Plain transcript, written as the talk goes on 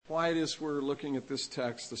why it is we're looking at this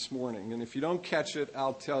text this morning. And if you don't catch it,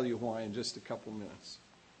 I'll tell you why in just a couple minutes.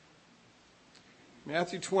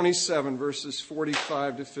 Matthew 27, verses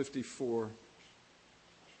 45 to 54.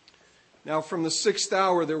 Now from the 6th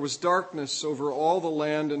hour there was darkness over all the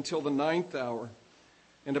land until the 9th hour.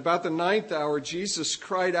 And about the 9th hour Jesus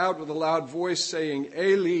cried out with a loud voice, saying,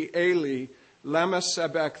 Eli, Eli, lama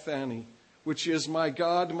sabachthani, which is, my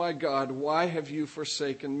God, why have you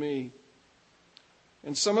forsaken me?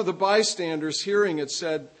 And some of the bystanders hearing it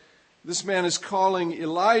said, this man is calling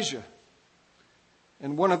Elijah.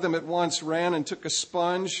 And one of them at once ran and took a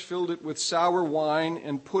sponge, filled it with sour wine,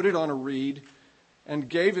 and put it on a reed, and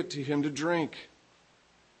gave it to him to drink.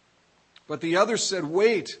 But the others said,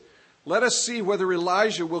 wait, let us see whether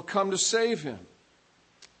Elijah will come to save him.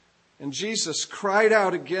 And Jesus cried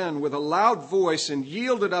out again with a loud voice and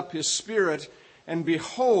yielded up his spirit. And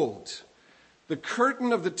behold, the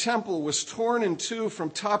curtain of the temple was torn in two from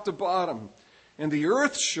top to bottom. And the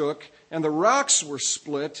earth shook, and the rocks were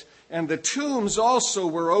split, and the tombs also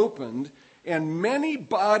were opened, and many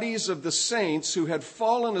bodies of the saints who had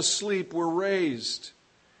fallen asleep were raised.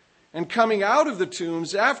 And coming out of the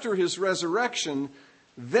tombs after his resurrection,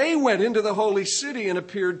 they went into the holy city and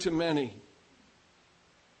appeared to many.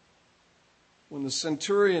 When the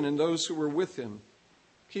centurion and those who were with him,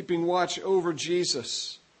 keeping watch over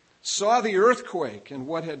Jesus, saw the earthquake and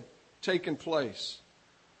what had taken place,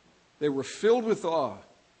 they were filled with awe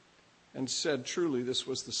and said, truly, this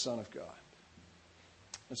was the Son of God.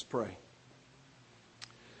 Let's pray.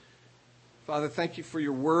 Father, thank you for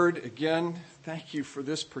your word again. Thank you for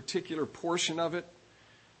this particular portion of it.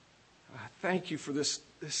 Thank you for this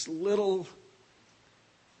little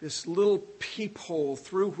peephole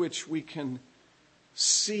through which we can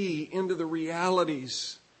see into the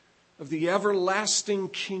realities of the everlasting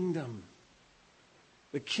kingdom.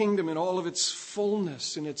 The kingdom in all of its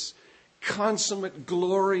fullness, in its consummate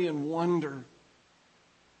glory and wonder.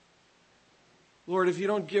 Lord, if you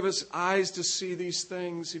don't give us eyes to see these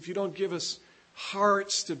things, if you don't give us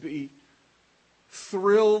hearts to be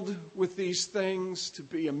thrilled with these things, to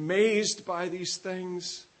be amazed by these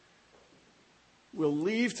things, we'll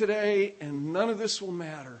leave today and none of this will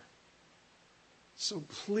matter. So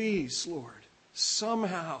please, Lord,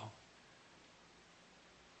 somehow,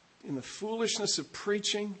 in the foolishness of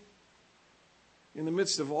preaching, in the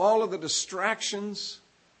midst of all of the distractions,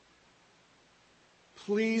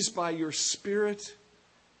 please, by your Spirit,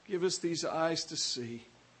 give us these eyes to see.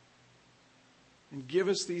 And give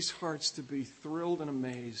us these hearts to be thrilled and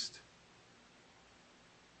amazed.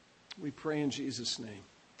 We pray in Jesus' name.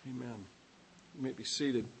 Amen. You may be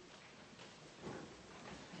seated.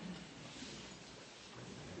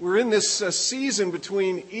 We're in this season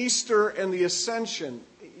between Easter and the Ascension.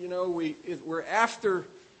 You know, we're after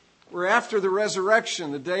the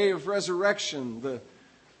resurrection, the day of resurrection,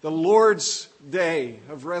 the Lord's day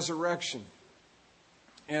of resurrection.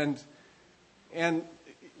 And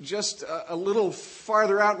just a little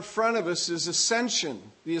farther out in front of us is Ascension,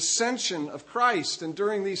 the ascension of Christ. And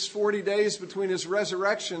during these 40 days between his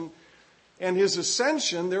resurrection and his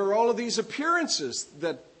ascension, there are all of these appearances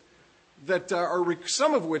that are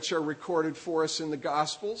some of which are recorded for us in the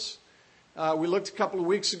Gospels. We looked a couple of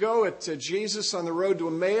weeks ago at Jesus on the road to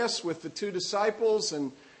Emmaus with the two disciples,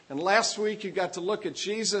 and last week you got to look at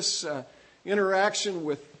Jesus' interaction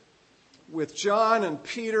with John and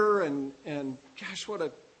Peter, and gosh, what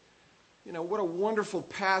a wonderful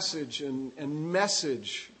passage and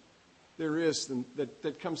message there is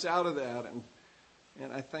that comes out of that.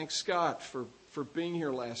 And I thank Scott for being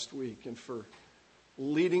here last week and for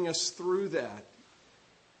leading us through that.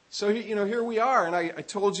 So, here we are, and I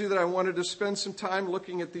told you that I wanted to spend some time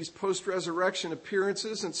looking at these post-resurrection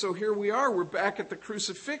appearances, and so here we are. We're back at the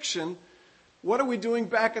crucifixion. What are we doing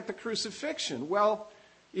back at the crucifixion? Well,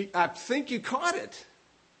 I think you caught it.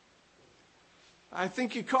 I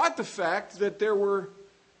think you caught the fact that there were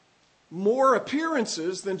more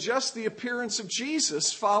appearances than just the appearance of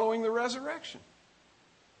Jesus following the resurrection.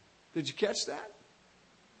 Did you catch that?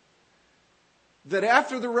 That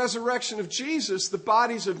after the resurrection of Jesus, the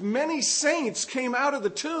bodies of many saints came out of the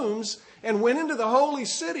tombs and went into the holy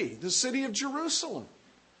city, the city of Jerusalem,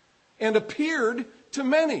 and appeared to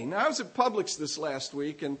many. Now, I was at Publix this last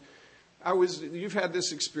week, and you've had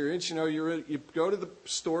this experience. You go to the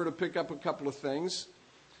store to pick up a couple of things,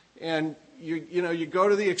 and you go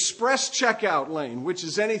to the express checkout lane, which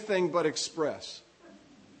is anything but express.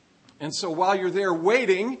 And so while you're there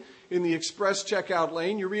waiting in the express checkout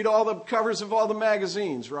lane, you read all the covers of all the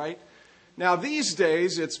magazines, right? Now these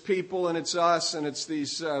days it's People and it's Us and it's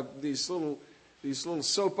these little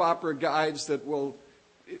soap opera guides that will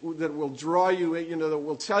that will draw you, that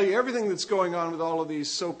will tell you everything that's going on with all of these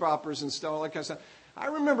soap operas and stuff, all that kind of stuff. I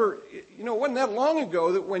remember, it wasn't that long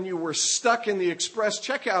ago that when you were stuck in the express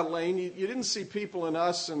checkout lane, you didn't see People and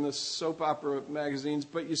Us and the soap opera magazines,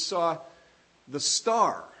 but you saw The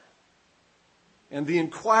Star and The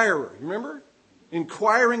Inquirer. Remember?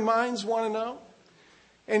 Inquiring minds want to know.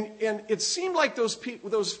 And it seemed like those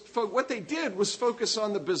folk, what they did was focus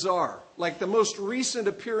on the bizarre, like the most recent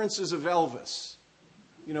appearances of Elvis.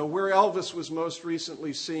 Where Elvis was most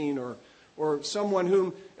recently seen, or someone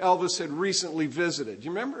whom Elvis had recently visited.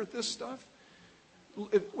 You remember this stuff?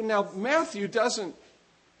 Now, Matthew doesn't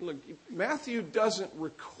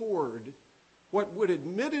record what would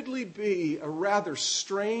admittedly be a rather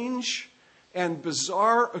strange and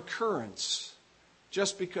bizarre occurrence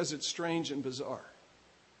just because it's strange and bizarre.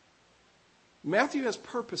 Matthew has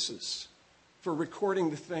purposes for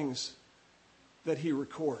recording the things that he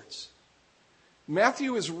records.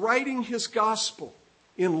 Matthew is writing his gospel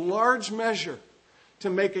in large measure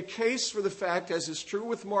to make a case for the fact, as is true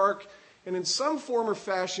with Mark, and in some form or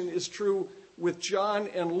fashion is true with John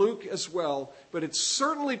and Luke as well, but it's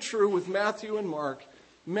certainly true with Matthew and Mark.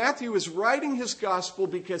 Matthew is writing his gospel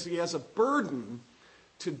because he has a burden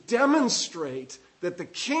to demonstrate that the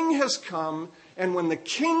king has come, and when the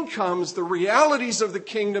king comes, the realities of the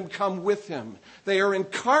kingdom come with him. They are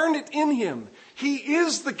incarnate in him. He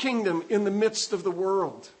is the kingdom in the midst of the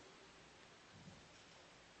world.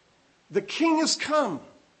 The king has come.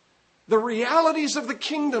 The realities of the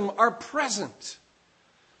kingdom are present.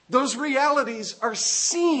 Those realities are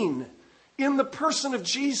seen in the person of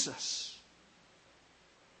Jesus.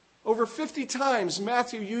 Over 50 times,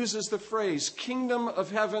 Matthew uses the phrase kingdom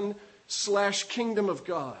of heaven / kingdom of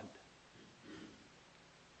God.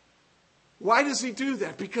 Why does he do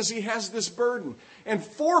that? Because he has this burden. And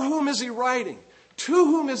for whom is he writing? To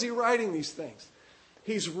whom is he writing these things?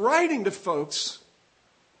 He's writing to folks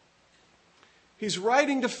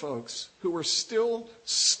who are still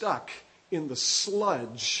stuck in the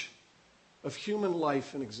sludge of human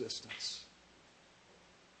life and existence.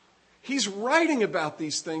 He's writing about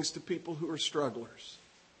these things to people who are strugglers.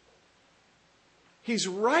 He's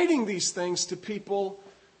writing these things to people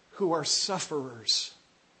who are sufferers.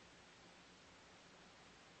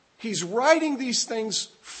 He's writing these things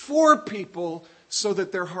for people so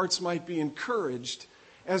that their hearts might be encouraged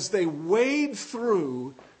as they wade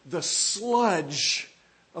through the sludge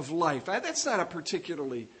of life. That's not a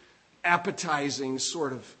particularly appetizing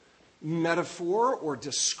sort of metaphor or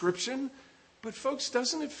description, but folks,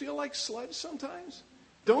 doesn't it feel like sludge sometimes?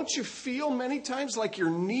 Don't you feel many times like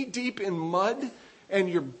you're knee deep in mud and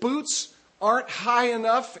your boots aren't high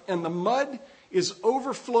enough and the mud is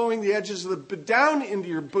overflowing the edges of down into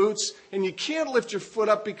your boots, and you can't lift your foot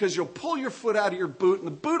up because you'll pull your foot out of your boot and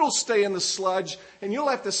the boot will stay in the sludge and you'll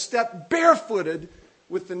have to step barefooted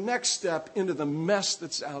with the next step into the mess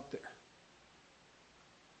that's out there.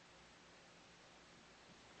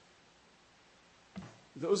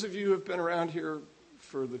 Those of you who have been around here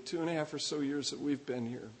for the 2.5 or so years that we've been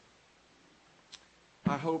here,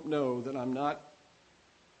 I hope know that I'm not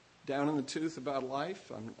down in the tooth about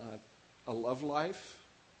life. I love life.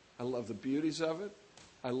 I love the beauties of it.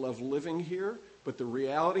 I love living here. But the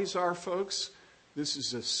realities are, folks, this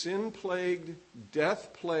is a sin-plagued,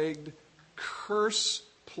 death-plagued,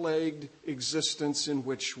 curse-plagued existence in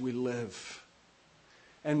which we live.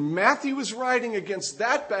 And Matthew is writing against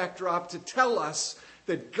that backdrop to tell us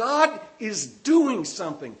that God is doing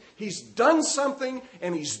something. He's done something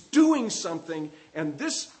and he's doing something. And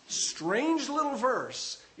this strange little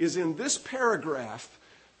verse is in this paragraph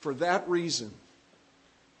for that reason.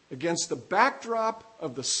 Against the backdrop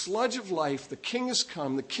of the sludge of life, the king has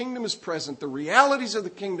come, the kingdom is present, the realities of the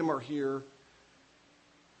kingdom are here.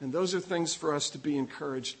 And those are things for us to be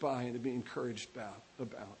encouraged by and to be encouraged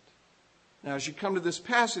about. Now, as you come to this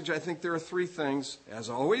passage, I think there are 3 things, as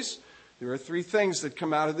always. There are 3 things that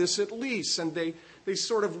come out of this at least, and they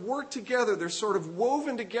sort of work together. They're sort of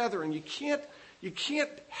woven together, and you can't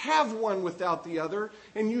have one without the other,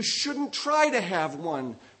 and you shouldn't try to have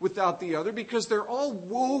one without the other because they're all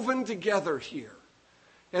woven together here.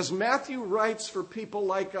 As Matthew writes for people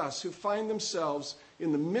like us who find themselves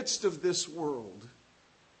in the midst of this world,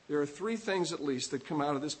 there are 3 things at least that come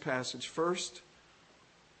out of this passage. First,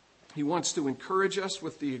 he wants to encourage us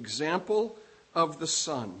with the example of the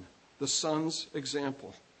Son. The Son's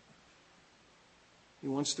example. He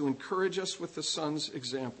wants to encourage us with the Son's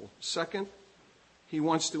example. Second, he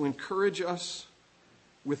wants to encourage us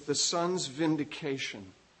with the Son's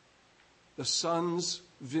vindication. The Son's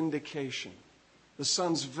vindication. The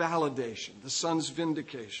Son's validation. The Son's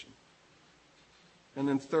vindication. And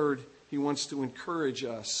then third, he wants to encourage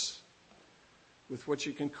us with what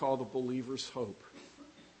you can call the believer's hope.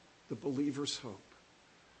 The believer's hope.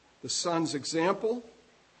 The Son's example,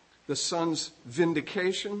 the Son's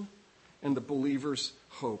vindication, and the believer's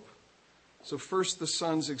hope. So first, the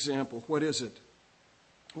Son's example. What is it?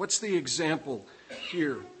 What's the example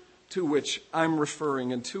here to which I'm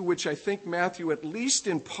referring, and to which I think Matthew, at least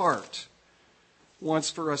in part, wants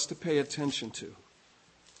for us to pay attention to?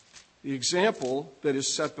 The example that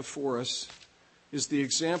is set before us is the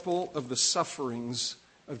example of the sufferings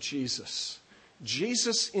of Jesus.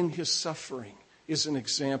 Jesus in his suffering is an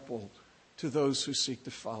example to those who seek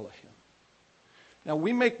to follow him. Now,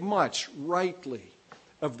 we make much, rightly,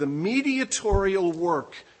 of the mediatorial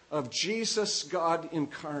work of Jesus, God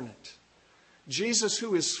incarnate. Jesus,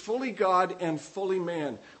 who is fully God and fully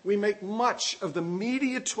man. We make much of the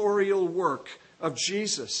mediatorial work of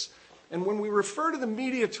Jesus. And when we refer to the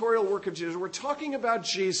mediatorial work of Jesus, we're talking about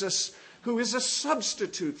Jesus, who is a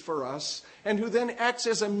substitute for us, and who then acts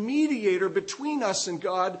as a mediator between us and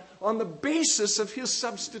God on the basis of his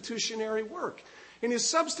substitutionary work. And his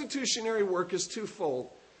substitutionary work is twofold.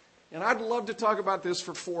 And I'd love to talk about this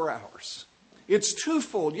for 4 hours. It's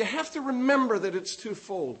twofold. You have to remember that it's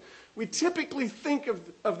twofold. We typically think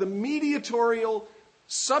of the mediatorial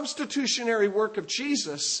substitutionary work of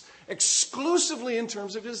Jesus exclusively in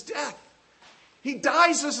terms of his death. He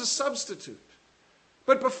dies as a substitute.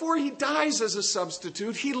 But before he dies as a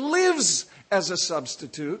substitute, he lives as a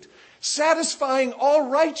substitute, satisfying all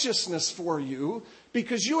righteousness for you,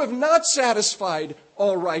 because you have not satisfied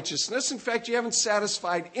all righteousness. In fact, you haven't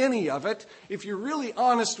satisfied any of it. If you're really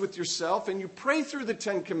honest with yourself and you pray through the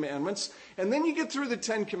 10 Commandments, and then you get through the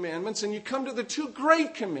 10 Commandments and you come to the 2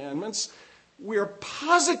 great commandments, we are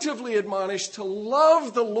positively admonished to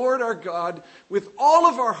love the Lord our God with all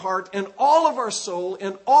of our heart and all of our soul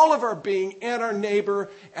and all of our being, and our neighbor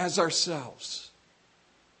as ourselves.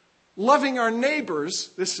 Loving our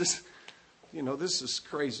neighbors, this is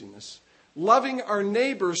craziness. Loving our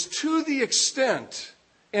neighbors to the extent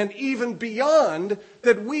and even beyond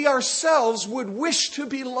that we ourselves would wish to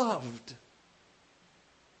be loved.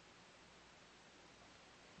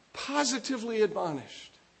 Positively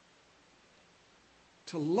admonished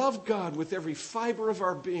to love God with every fiber of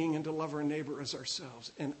our being and to love our neighbor as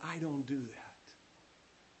ourselves. And I don't do that.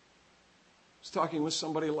 I was talking with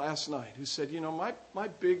somebody last night who said, my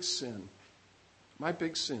big sin,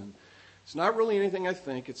 it's not really anything I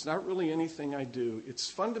think. It's not really anything I do. It's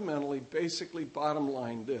fundamentally, basically, bottom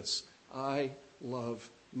line this. I love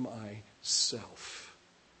myself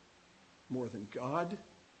more than God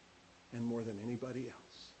and more than anybody else.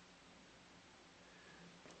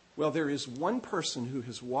 Well, there is one person who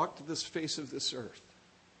has walked this face of this earth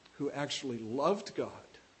who actually loved God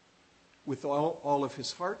with all of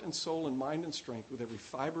his heart and soul and mind and strength, with every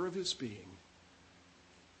fiber of his being,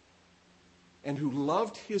 and who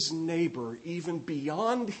loved his neighbor even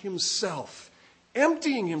beyond himself,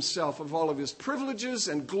 emptying himself of all of his privileges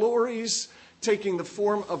and glories, taking the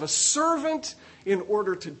form of a servant in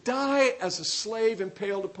order to die as a slave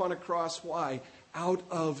impaled upon a cross. Why? Out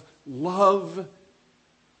of love,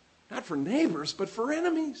 not for neighbors, but for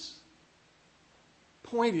enemies.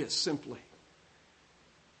 Point is simply,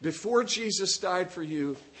 before Jesus died for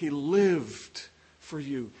you, he lived for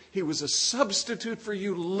you. He was a substitute for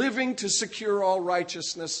you, living to secure all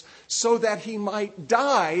righteousness, so that he might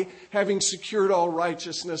die having secured all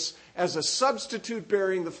righteousness as a substitute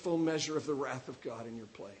bearing the full measure of the wrath of God in your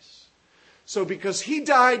place. So because he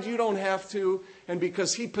died, you don't have to, and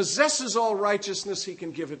because he possesses all righteousness, he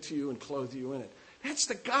can give it to you and clothe you in it. That's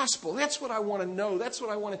the gospel. That's what I want to know. That's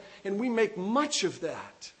what I want to, and we make much of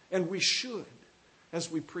that, and we should,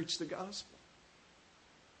 as we preach the gospel.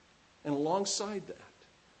 And alongside that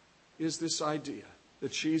is this idea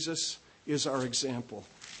that Jesus is our example,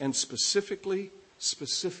 and specifically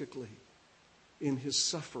in his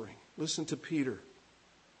suffering. Listen to Peter.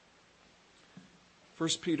 1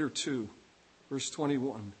 Peter 2, verse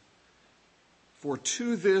 21. For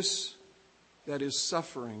to this, that is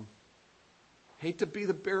suffering, hate to be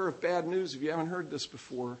the bearer of bad news if you haven't heard this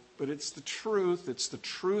before, but it's the truth. It's the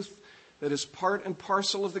truth that is part and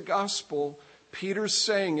parcel of the gospel. Peter's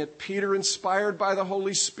saying it. Peter, inspired by the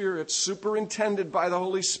Holy Spirit, superintended by the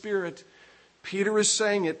Holy Spirit. Peter is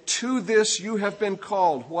saying it. To this you have been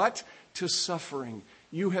called. What? To suffering.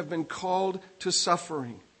 You have been called to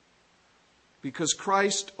suffering. Because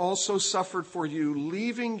Christ also suffered for you,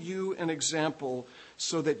 leaving you an example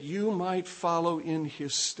so that you might follow in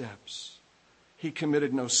his steps. He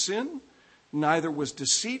committed no sin, neither was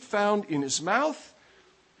deceit found in his mouth.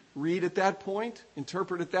 Read at that point,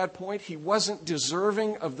 interpret at that point. He wasn't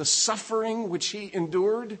deserving of the suffering which he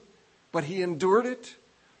endured. but he endured it,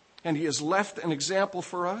 and he has left an example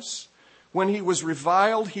for us. When he was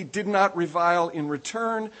reviled, he did not revile in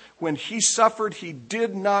return. When he suffered, he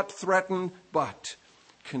did not threaten, but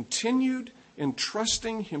continued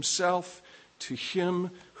entrusting himself to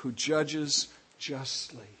him who judges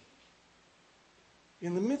justly.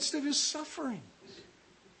 In the midst of his suffering,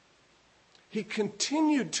 he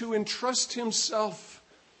continued to entrust himself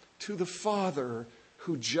to the Father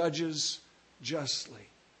who judges justly.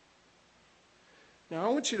 Now, I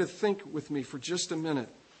want you to think with me for just a minute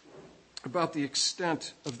about the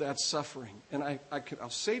extent of that suffering. And I'll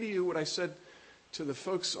say to you what I said to the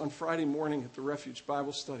folks on Friday morning at the Refuge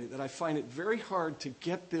Bible Study, that I find it very hard to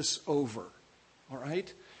get this over. All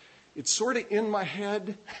right? It's sort of in my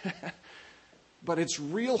head, but it's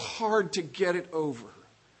real hard to get it over.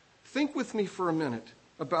 Think with me for a minute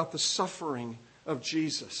about the suffering of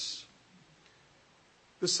Jesus.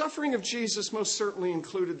 The suffering of Jesus most certainly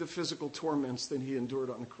included the physical torments that he endured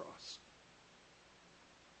on the cross.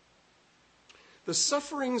 The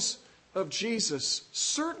sufferings of Jesus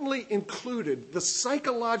certainly included the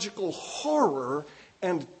psychological horror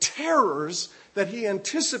and terrors that he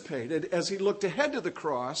anticipated as he looked ahead to the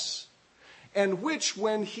cross, and which,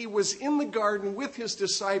 when he was in the garden with his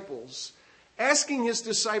disciples, asking his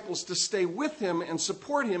disciples to stay with him and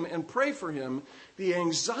support him and pray for him, the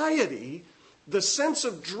anxiety, the sense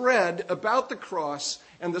of dread about the cross,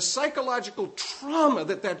 and the psychological trauma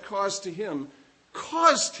that caused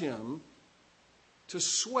him to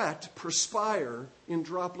sweat, perspire in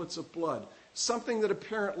droplets of blood. Something that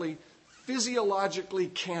apparently physiologically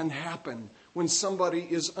can happen when somebody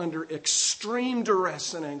is under extreme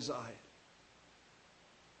duress and anxiety.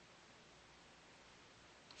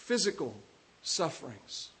 Physical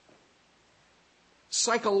sufferings.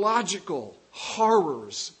 Psychological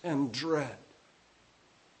horrors and dread.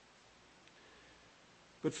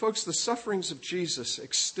 But folks, the sufferings of Jesus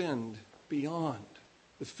extend beyond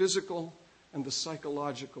the physical and the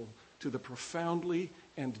psychological to the profoundly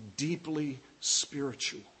and deeply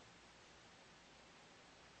spiritual.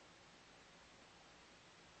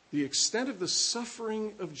 The extent of the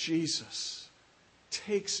suffering of Jesus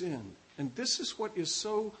takes in, and this is what is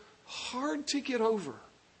so hard to get over,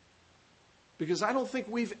 because I don't think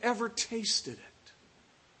we've ever tasted it.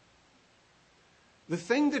 The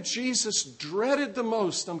thing that Jesus dreaded the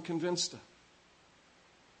most, I'm convinced of,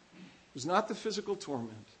 was not the physical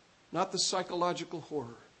torment, not the psychological horror,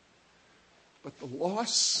 but the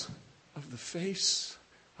loss of the face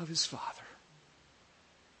of his Father.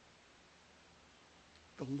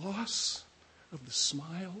 The loss of the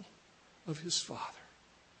smile of his Father.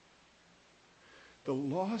 The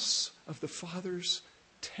loss of the Father's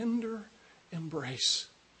tender embrace.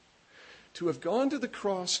 To have gone to the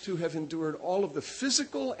cross, to have endured all of the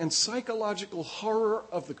physical and psychological horror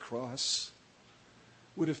of the cross,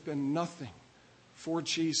 would have been nothing for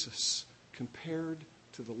Jesus compared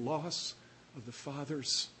to the loss of the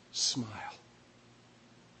Father's smile.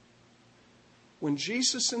 When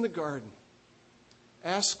Jesus in the garden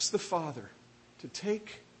asks the Father to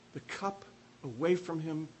take the cup away from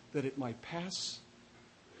him that it might pass,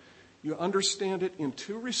 you understand it in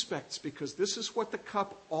two respects, because this is what the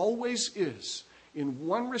cup always is, in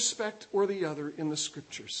one respect or the other in the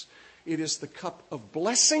Scriptures. It is the cup of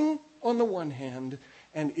blessing on the one hand,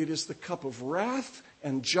 and it is the cup of wrath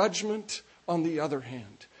and judgment on the other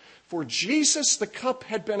hand. For Jesus, the cup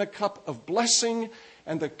had been a cup of blessing,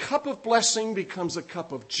 and the cup of blessing becomes a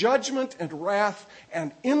cup of judgment and wrath,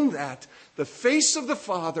 and in that, the face of the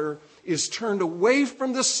Father is turned away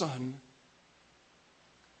from the Son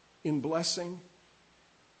in blessing,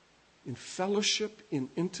 in fellowship, in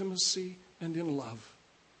intimacy, and in love.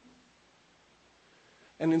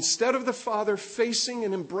 And instead of the Father facing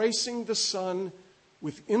and embracing the Son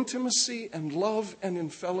with intimacy and love and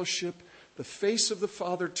in fellowship, the face of the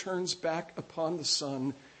Father turns back upon the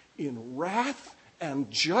Son in wrath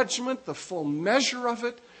and judgment, the full measure of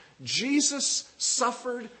it. Jesus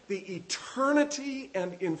suffered the eternity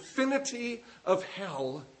and infinity of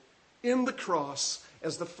hell in the cross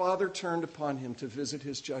as the Father turned upon him to visit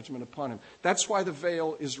his judgment upon him. That's why the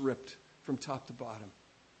veil is ripped from top to bottom.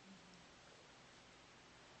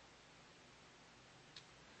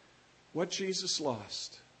 What Jesus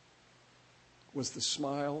lost was the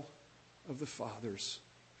smile of the Father's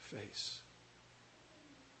face.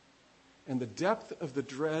 And the depth of the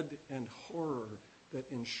dread and horror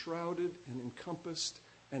that enshrouded and encompassed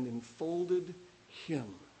and enfolded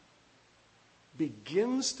him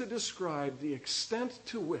begins to describe the extent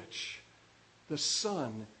to which the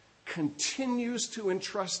Son continues to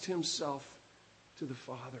entrust himself to the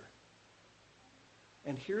Father.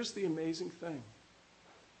 And here's the amazing thing.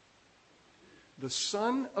 the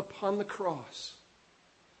Son upon the cross,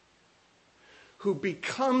 who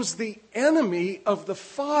becomes the enemy of the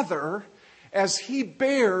Father as he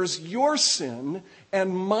bears your sin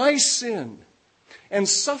and my sin and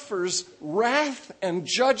suffers wrath and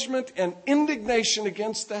judgment and indignation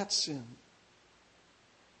against that sin.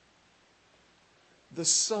 The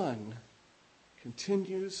Son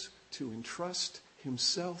continues to entrust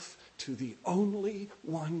himself to the only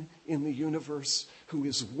one in the universe who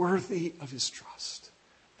is worthy of his trust,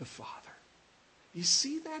 the Father. You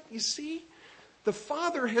see that? You see? The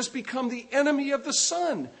Father has become the enemy of the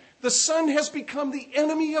Son. The Son has become the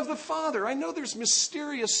enemy of the Father. I know there's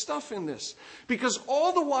mysterious stuff in this, because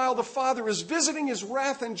all the while the Father is visiting his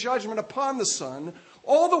wrath and judgment upon the Son,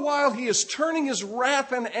 all the while he is turning his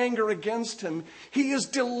wrath and anger against him, he is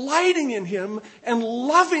delighting in him and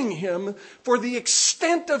loving him for the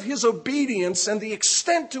extent of his obedience and the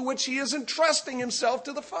extent to which he is entrusting himself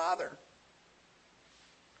to the Father.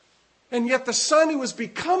 And yet the Son, who has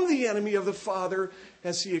become the enemy of the Father,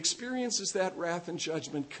 as he experiences that wrath and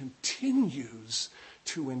judgment, continues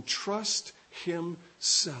to entrust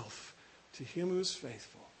himself to him who is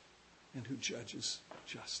faithful and who judges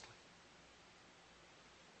justly.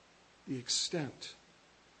 The extent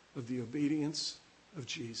of the obedience of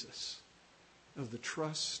Jesus, of the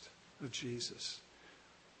trust of Jesus.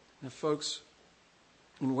 Now, folks,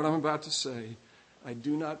 in what I'm about to say, I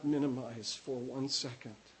do not minimize for 1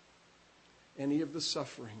 second any of the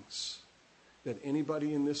sufferings that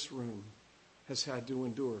anybody in this room has had to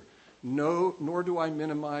endure. No, nor do I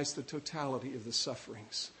minimize the totality of the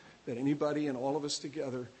sufferings that anybody and all of us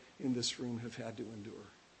together in this room have had to endure.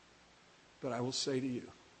 But I will say to you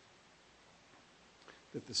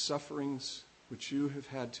that the sufferings which you have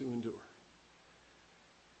had to endure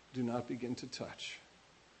do not begin to touch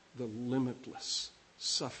the limitless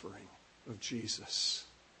suffering of Jesus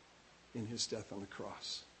in his death on the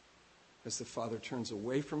cross, as the Father turns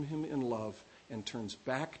away from him in love and turns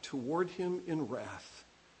back toward him in wrath,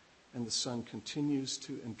 and the Son continues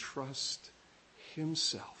to entrust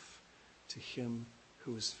himself to him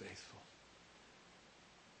who is faithful.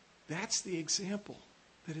 That's the example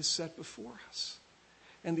that is set before us.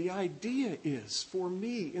 And the idea is, for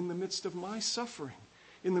me, in the midst of my suffering,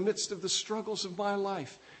 in the midst of the struggles of my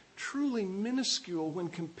life, truly minuscule when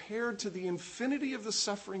compared to the infinity of the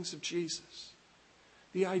sufferings of Jesus.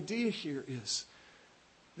 The idea here is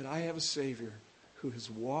that I have a Savior who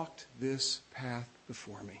has walked this path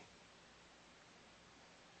before me.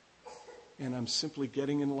 And I'm simply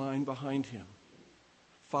getting in line behind him,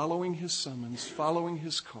 following his summons, following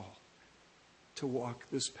his call to walk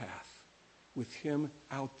this path with him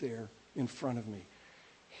out there in front of me.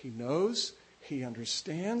 He knows, he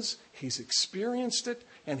understands, he's experienced it,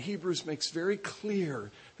 and Hebrews makes very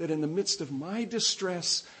clear that in the midst of my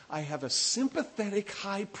distress, I have a sympathetic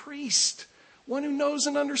high priest, one who knows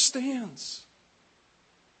and understands,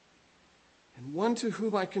 and one to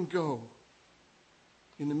whom I can go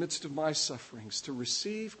in the midst of my sufferings to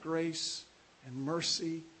receive grace and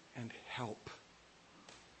mercy and help.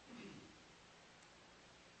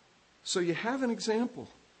 So you have an example.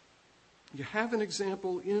 You have an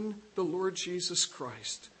example in the Lord Jesus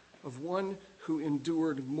Christ of one who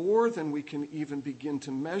endured more than we can even begin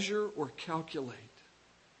to measure or calculate,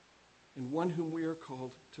 and one whom we are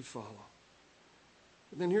called to follow.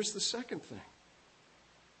 And then here's the second thing.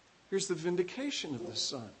 Here's the vindication of the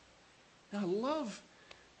Son. Now, I love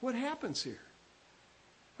what happens here.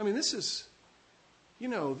 I mean, this is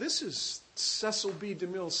Cecil B.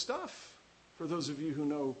 DeMille stuff, for those of you who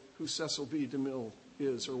know who Cecil B. DeMille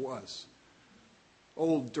is or was.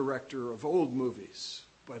 Old director of old movies.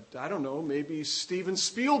 But I don't know, maybe Steven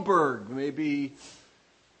Spielberg, maybe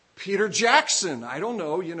Peter Jackson. I don't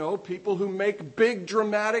know, people who make big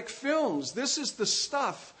dramatic films. This is the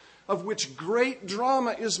stuff of which great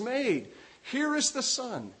drama is made. Here is the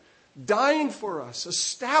Son, dying for us,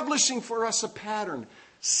 establishing for us a pattern,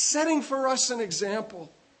 setting for us an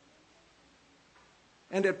example.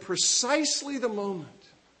 And at precisely the moment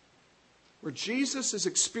where Jesus is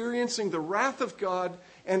experiencing the wrath of God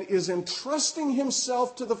and is entrusting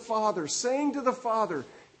himself to the Father, saying to the Father,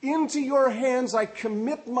 "Into your hands I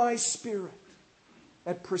commit my spirit."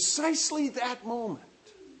 At precisely that moment,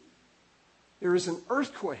 there is an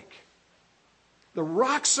earthquake. The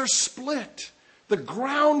rocks are split. The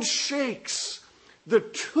ground shakes. The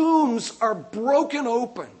tombs are broken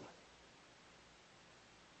open.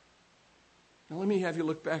 Now let me have you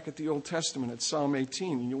look back at the Old Testament at Psalm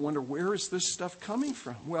 18, and you wonder, where is this stuff coming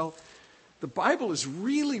from? Well, the Bible is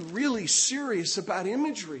really, really serious about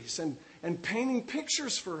imageries and painting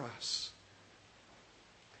pictures for us.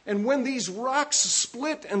 And when these rocks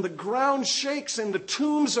split and the ground shakes and the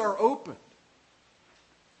tombs are opened,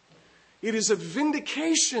 it is a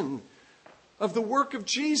vindication of the work of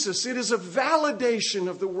Jesus. It is a validation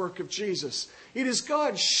of the work of Jesus. It is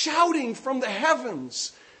God shouting from the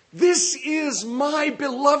heavens, "This is my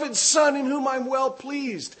beloved Son in whom I'm well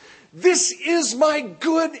pleased. This is my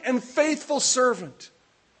good and faithful servant,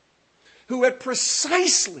 who at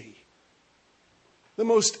precisely the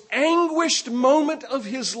most anguished moment of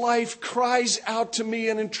his life cries out to me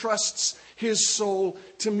and entrusts his soul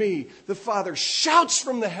to me." The Father shouts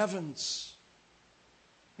from the heavens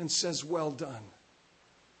and says, "Well done."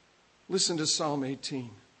 Listen to Psalm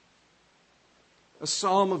 18. A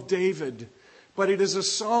psalm of David, but it is a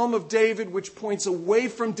psalm of David which points away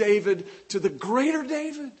from David to the greater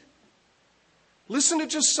David. Listen to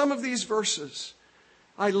just some of these verses.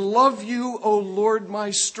 "I love you, O Lord, my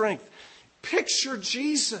strength." Picture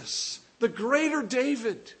Jesus, the greater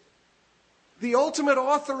David, the ultimate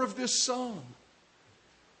author of this psalm.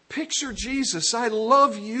 Picture Jesus. "I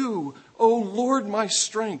love you, O Lord, my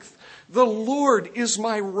strength. The Lord is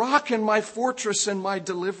my rock and my fortress and my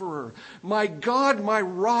deliverer. My God, my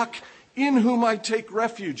rock, in whom I take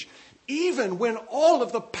refuge. Even when all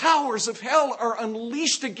of the powers of hell are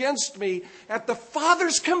unleashed against me at the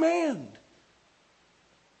Father's command,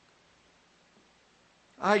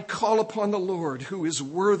 I call upon the Lord, who is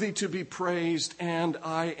worthy to be praised, and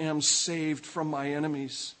I am saved from my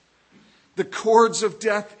enemies. The cords of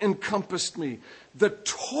death encompassed me. The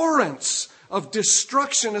torrents of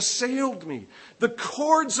destruction assailed me. The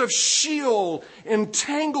cords of Sheol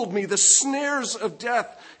entangled me. The snares of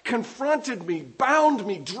death confronted me, bound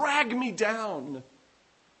me, dragged me down.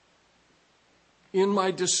 In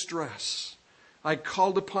my distress, I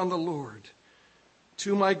called upon the Lord.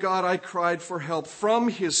 To my God I cried for help. From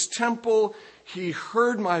his temple he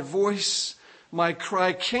heard my voice. My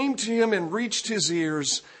cry came to him and reached his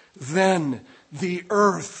ears. Then the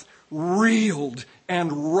earth reeled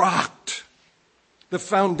and rocked. The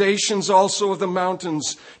foundations also of the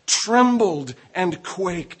mountains trembled and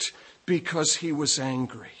quaked because he was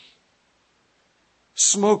angry.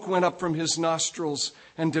 Smoke went up from his nostrils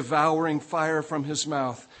and devouring fire from his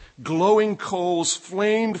mouth. Glowing coals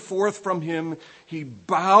flamed forth from him. He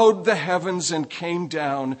bowed the heavens and came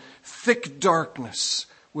down. Thick darkness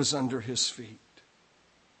was under his feet.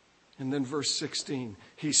 And then verse 16,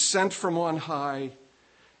 he sent from on high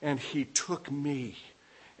and he took me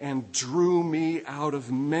and drew me out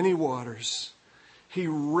of many waters. He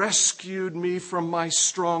rescued me from my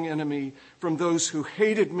strong enemy, from those who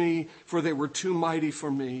hated me, for they were too mighty for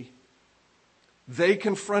me. They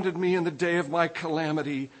confronted me in the day of my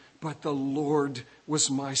calamity, but the Lord was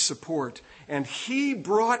my support. And he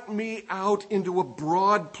brought me out into a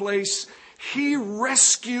broad place. He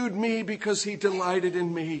rescued me because he delighted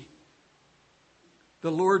in me.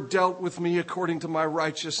 The Lord dealt with me according to my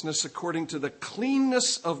righteousness, according to the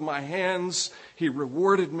cleanness of my hands. He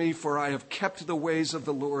rewarded me, for I have kept the ways of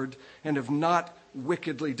the Lord and have not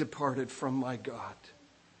wickedly departed from my God.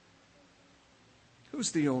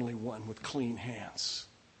 Who's the only one with clean hands?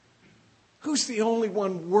 Who's the only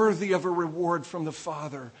one worthy of a reward from the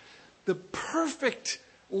Father? The perfect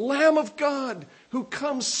Lamb of God who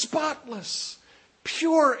comes spotless,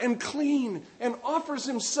 pure and clean, and offers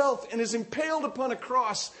himself and is impaled upon a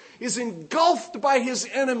cross, is engulfed by his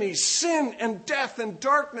enemies, sin and death and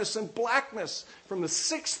darkness and blackness. From the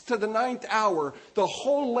 6th to the 9th hour, the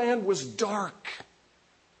whole land was dark.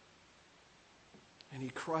 And he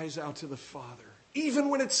cries out to the Father, even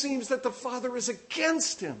when it seems that the Father is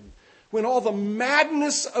against him. When all the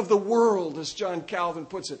madness of the world, as John Calvin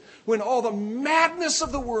puts it, when all the madness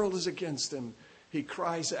of the world is against him, he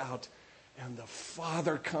cries out, and the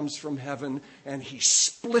Father comes from heaven, and he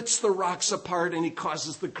splits the rocks apart, and he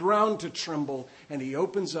causes the ground to tremble, and he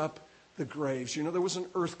opens up the graves. You know, there was an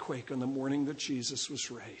earthquake on the morning that Jesus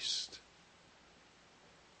was raised.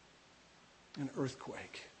 An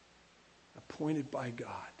earthquake appointed by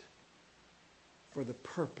God for the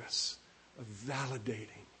purpose of validating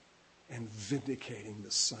and vindicating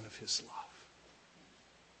the Son of his love.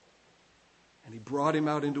 And he brought him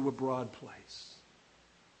out into a broad place.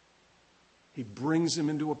 He brings him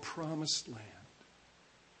into a promised land,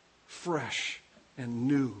 fresh and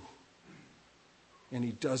new. And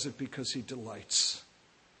he does it because he delights,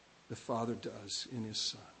 the Father does, in his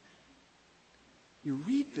Son. You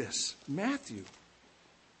read this, Matthew.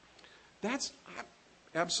 I'm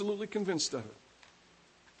absolutely convinced of it.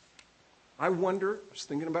 I wonder, I was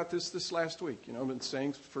thinking about this last week. You know, I've been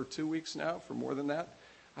saying for 2 weeks now, for more than that.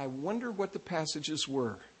 I wonder what the passages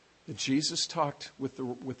were that Jesus talked with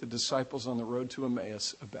the disciples on the road to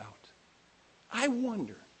Emmaus about. I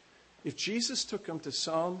wonder. If Jesus took them to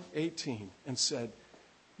Psalm 18 and said,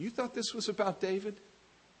 you thought this was about David?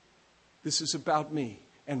 This is about me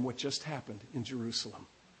and what just happened in Jerusalem.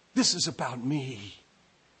 This is about me.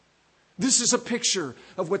 This is a picture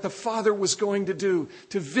of what the Father was going to do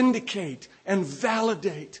to vindicate and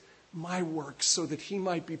validate my work so that he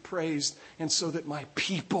might be praised and so that my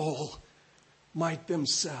people might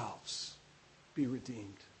themselves be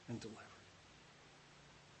redeemed and delivered.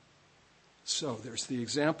 So there's the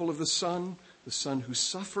example of the Son who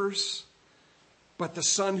suffers, but the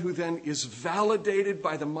Son who then is validated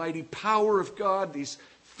by the mighty power of God, these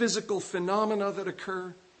physical phenomena that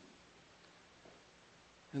occur.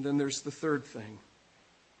 And then there's the third thing,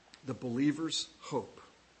 the believer's hope.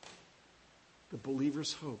 The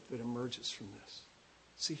believer's hope that emerges from this.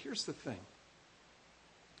 See, here's the thing.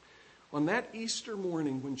 On that Easter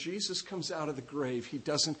morning when Jesus comes out of the grave, he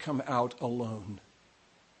doesn't come out alone.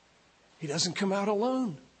 He doesn't come out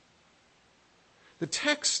alone. The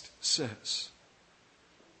text says,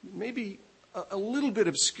 maybe a little bit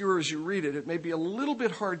obscure as you read it, it may be a little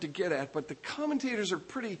bit hard to get at, but the commentators are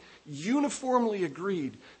pretty uniformly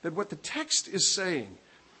agreed that what the text is saying,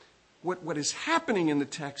 what is happening in the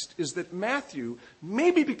text is that Matthew,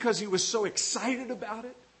 maybe because he was so excited about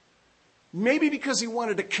it, maybe because he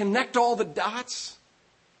wanted to connect all the dots,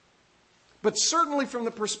 but certainly from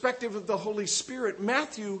the perspective of the Holy Spirit,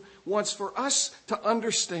 Matthew wants for us to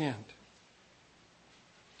understand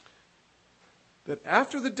that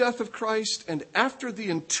after the death of Christ and after the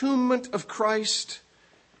entombment of Christ,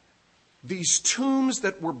 these tombs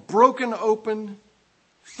that were broken open,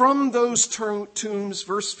 from those tombs,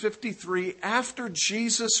 verse 53, after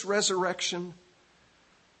Jesus' resurrection,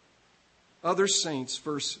 other saints,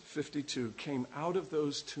 verse 52, came out of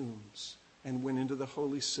those tombs and went into the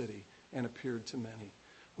holy city and appeared to many.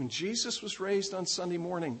 When Jesus was raised on Sunday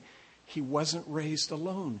morning, he wasn't raised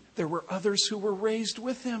alone. There were others who were raised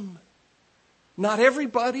with him. Not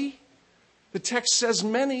everybody. The text says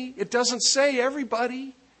many. It doesn't say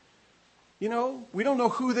everybody. You know, we don't know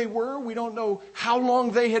who they were. We don't know how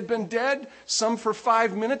long they had been dead. Some for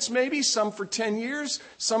 5 minutes maybe, some for 10 years,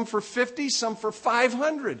 some for 50, some for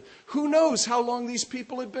 500. Who knows how long these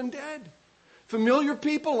people had been dead? Familiar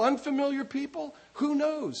people, unfamiliar people, who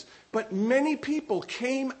knows? But many people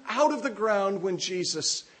came out of the ground when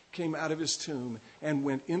Jesus came out of his tomb and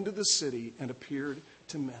went into the city and appeared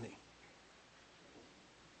to many.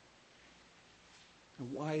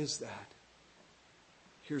 And why is that?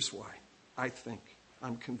 Here's why. I think,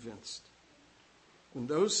 I'm convinced. When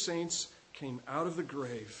those saints came out of the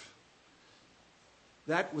grave,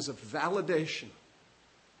 that was a validation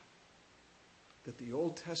that the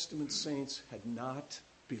Old Testament saints had not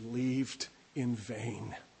believed in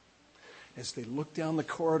vain. As they looked down the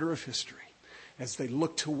corridor of history, as they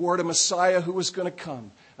looked toward a Messiah who was going to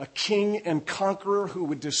come, a king and conqueror who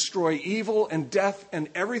would destroy evil and death and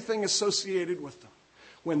everything associated with them.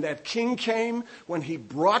 When that king came, when he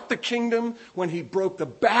brought the kingdom, when he broke the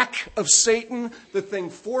back of Satan, the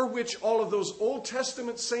thing for which all of those Old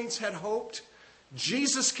Testament saints had hoped,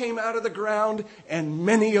 Jesus came out of the ground and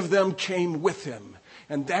many of them came with him.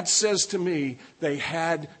 And that says to me, they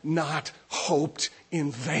had not hoped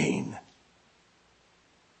in vain.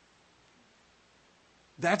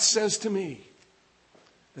 That says to me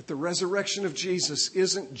that the resurrection of Jesus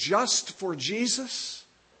isn't just for Jesus,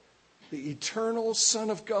 the eternal Son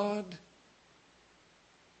of God,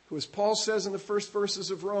 who, as Paul says in the first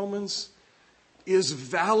verses of Romans, is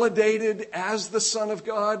validated as the Son of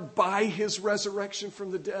God by his resurrection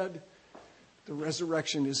from the dead. The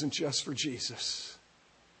resurrection isn't just for Jesus.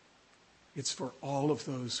 It's for all of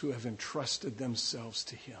those who have entrusted themselves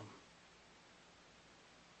to him.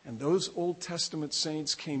 And those Old Testament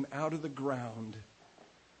saints came out of the ground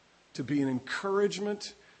to be an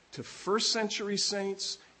encouragement to first century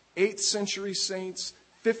saints, 8th century saints,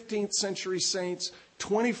 15th century saints,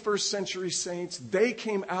 21st century saints. They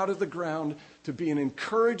came out of the ground to be an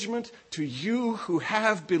encouragement to you who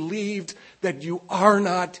have believed that you are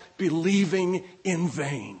not believing in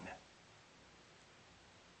vain.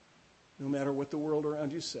 No matter what the world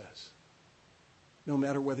around you says. No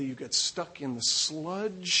matter whether you get stuck in the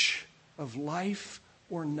sludge of life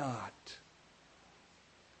or not.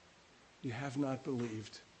 You have not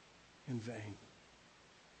believed in vain.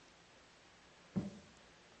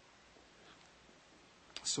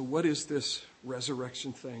 So what is this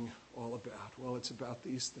resurrection thing all about? Well, it's about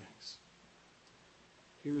these things.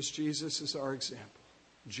 Here's Jesus as our example.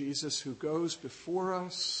 Jesus who goes before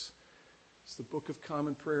us, as the Book of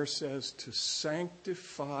Common Prayer says, to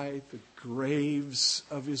sanctify the graves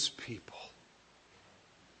of his people.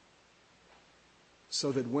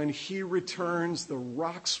 so that when he returns, the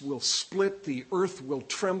rocks will split, the earth will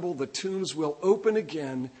tremble, the tombs will open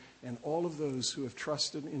again, and all of those who have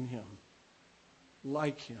trusted in him,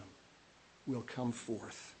 like him, will come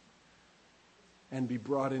forth and be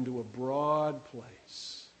brought into a broad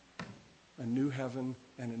place, a new heaven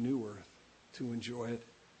and a new earth, to enjoy it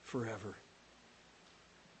forever.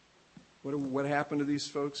 What happened to these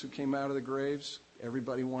folks who came out of the graves?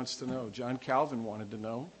 Everybody wants to know. John Calvin wanted to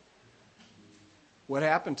know. What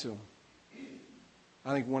happened to them?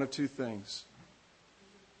 I think one of two things.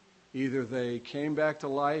 Either they came back to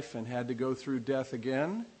life and had to go through death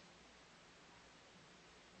again,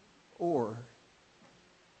 or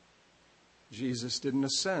Jesus didn't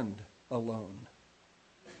ascend alone.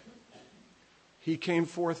 He came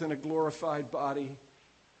forth in a glorified body.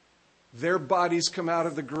 Their bodies come out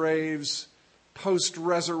of the graves,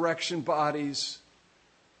 post-resurrection bodies.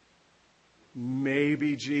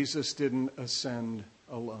 Maybe Jesus didn't ascend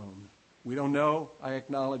alone. We don't know. I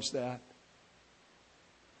acknowledge that.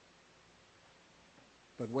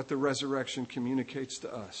 But what the resurrection communicates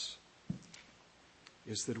to us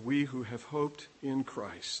is that we who have hoped in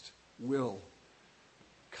Christ will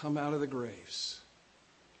come out of the graves,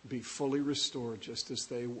 be fully restored just as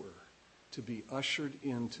they were, to be ushered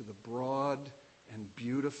into the broad and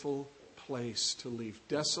beautiful place, to leave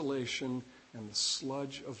desolation and the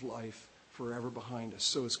sludge of life forever behind us.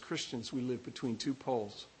 So as Christians, we live between two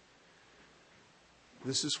poles.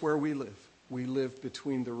 This is where we live. We live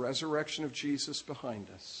between the resurrection of Jesus behind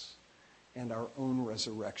us and our own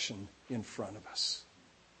resurrection in front of us.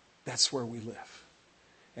 That's where we live.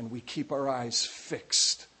 And we keep our eyes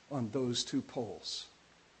fixed on those two poles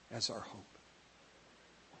as our hope.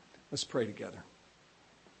 Let's pray together.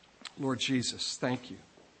 Lord Jesus, thank you.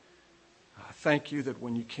 Thank you that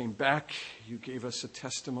when you came back, you gave us a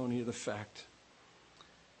testimony of the fact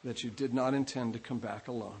that you did not intend to come back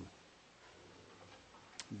alone.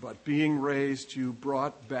 But being raised, you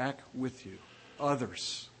brought back with you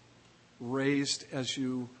others, raised as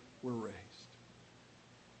you were raised.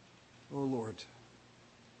 Oh Lord,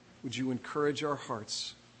 would you encourage our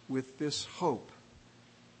hearts with this hope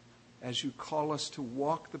as you call us to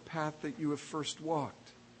walk the path that you have first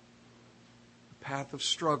walked, the path of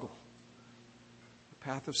struggle, the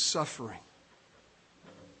path of suffering.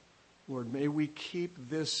 Lord, may we keep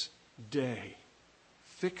this day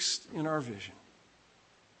fixed in our vision.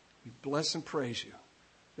 We bless and praise you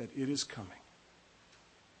that it is coming.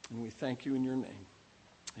 And we thank you in your name.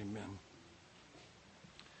 Amen.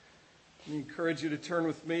 I encourage you to turn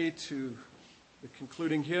with me to the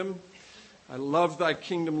concluding hymn, I Love Thy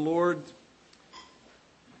Kingdom, Lord.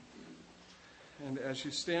 And as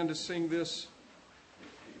you stand to sing this,